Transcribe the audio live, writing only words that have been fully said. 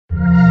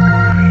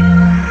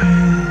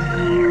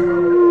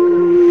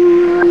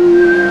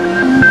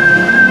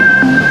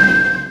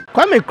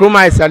Kwame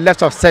Nkrumah is a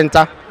left of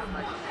center,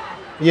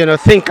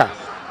 thinker.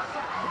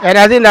 And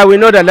I think that we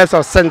know the left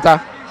of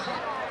center,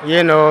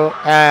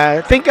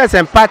 thinkers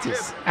and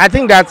parties. I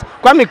think that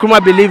Kwame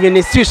Nkrumah believed in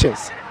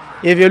institutions.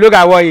 If you look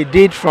at what he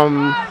did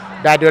from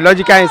the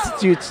Ideological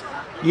Institute,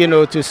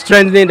 to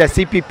strengthening the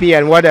CPP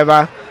and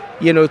whatever,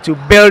 to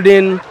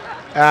building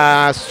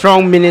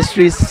strong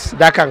ministries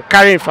that can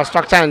carry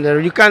infrastructure,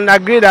 and you can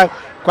agree that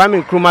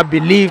Kwame Nkrumah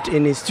believed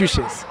in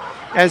institutions.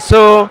 And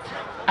so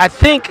I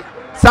think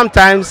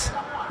sometimes,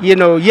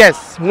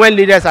 yes, when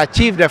leaders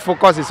achieve, the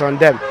focus is on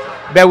them,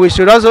 but we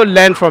should also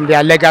learn from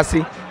their legacy,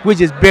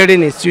 which is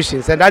building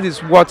institutions, and that is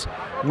what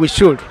we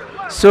should.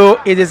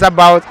 So it is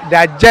about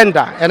the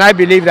agenda, and I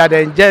believe that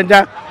the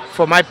agenda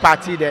for my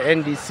party, the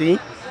NDC,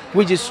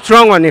 which is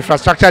strong on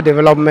infrastructure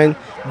development,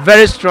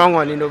 very strong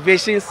on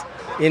innovations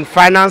in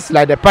finance,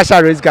 like the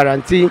partial risk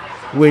guarantee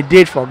we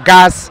did for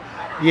gas,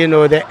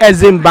 the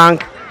Exim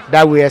Bank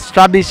that we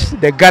established,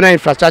 the Ghana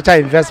Infrastructure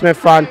Investment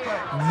Fund.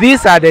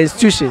 These are the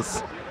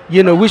institutions,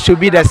 which should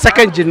be the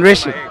second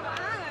generation,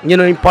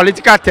 in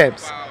political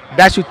terms,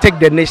 that should take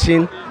the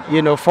nation,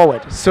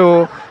 forward.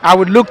 So I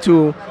would look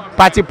to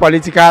party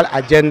political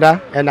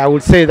agenda, and I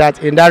would say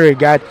that in that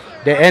regard,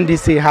 the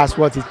NDC has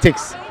what it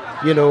takes,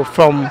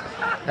 from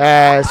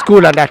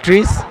school under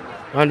trees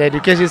on the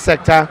education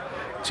sector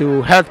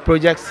to health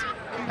projects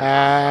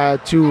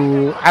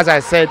to, as I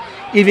said,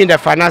 even the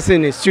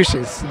financing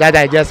institutions that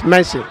I just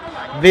mentioned.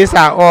 These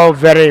are all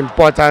very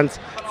important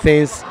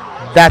things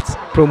that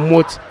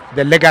promote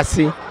the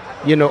legacy,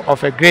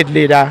 of a great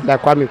leader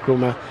like Kwame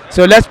Nkrumah.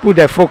 So let's put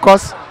the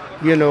focus,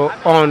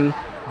 on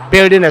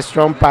building a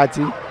strong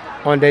party,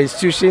 on the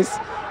institutions.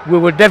 We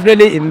will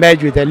definitely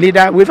emerge with a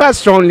leader. We've had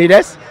strong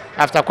leaders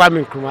after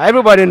Kwame Nkrumah.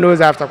 Everybody knows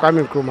after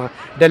Kwame Nkrumah,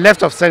 the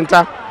left of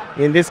center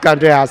in this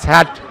country has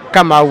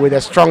come out with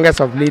the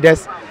strongest of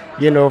leaders,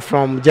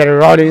 from Jerry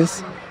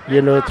Rawlings,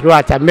 through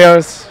Atta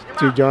Mills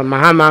to John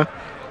Mahama.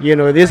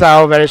 These are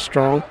all very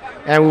strong,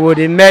 and we would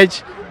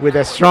emerge with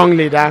a strong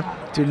leader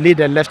to lead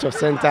the left of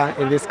center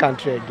in this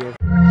country again.